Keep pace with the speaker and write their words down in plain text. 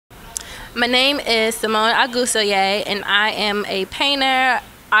My name is Simone Agoussoye, and I am a painter,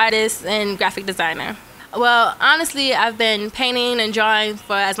 artist, and graphic designer. Well, honestly, I've been painting and drawing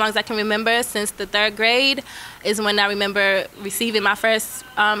for as long as I can remember. Since the 3rd grade is when I remember receiving my first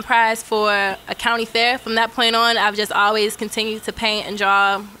prize for a county fair. From that point on, I've just always continued to paint and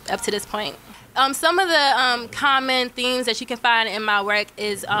draw up to this point. Some of the common themes that you can find in my work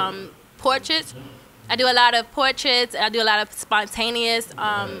is portraits. I do a lot of portraits. I do a lot of spontaneous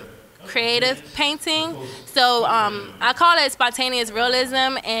creative painting. So I call it spontaneous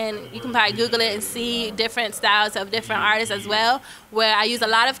realism, and you can probably Google it and see different styles of different artists as well, where I use a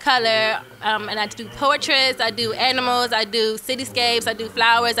lot of color, and I do portraits, I do animals, I do cityscapes, I do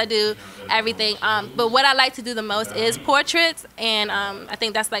flowers, I do everything. But what I like to do the most is portraits, and I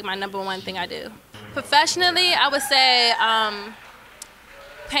think that's like my #1 thing I do. Professionally, I would say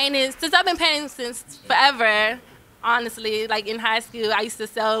painting, since I've been painting since forever. Honestly, like in high school, I used to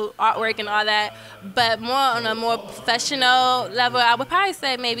sell artwork and all that, but more on a more professional level, I would probably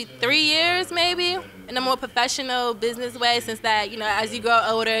say maybe 3 years, maybe, in a more professional business way, since that, you know, as you grow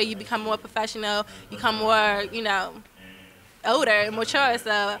older, you become more professional, you become more, you know, older and mature,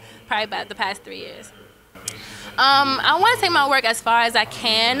 so probably about the past 3 years. I want to take my work as far as I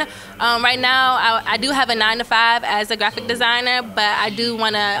can. Right now, I do have a 9-to-5 as a graphic designer, but I do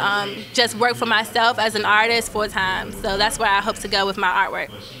want to just work for myself as an artist full-time. So that's where I hope to go with my artwork.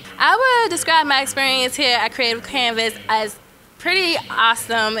 I would describe my experience here at Creative Canvas as pretty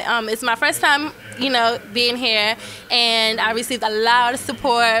awesome. It's my first time, you know, being here, and I received a lot of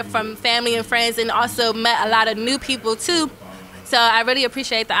support from family and friends, and also met a lot of new people too. So I really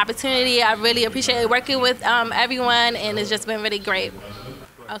appreciate the opportunity. I really appreciate working with everyone, and it's just been really great.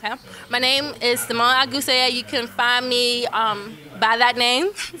 Okay. My name is Simone Agoussoye. You can find me by that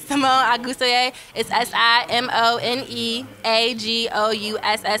name, Simone Agoussoye. It's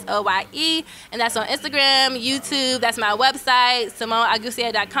SIMONEAGOUSSOYE. And that's on Instagram, YouTube. That's my website,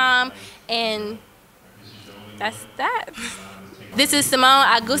 SimoneAgoussoye.com. And that's that. This is Simone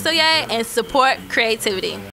Agoussoye, and support creativity.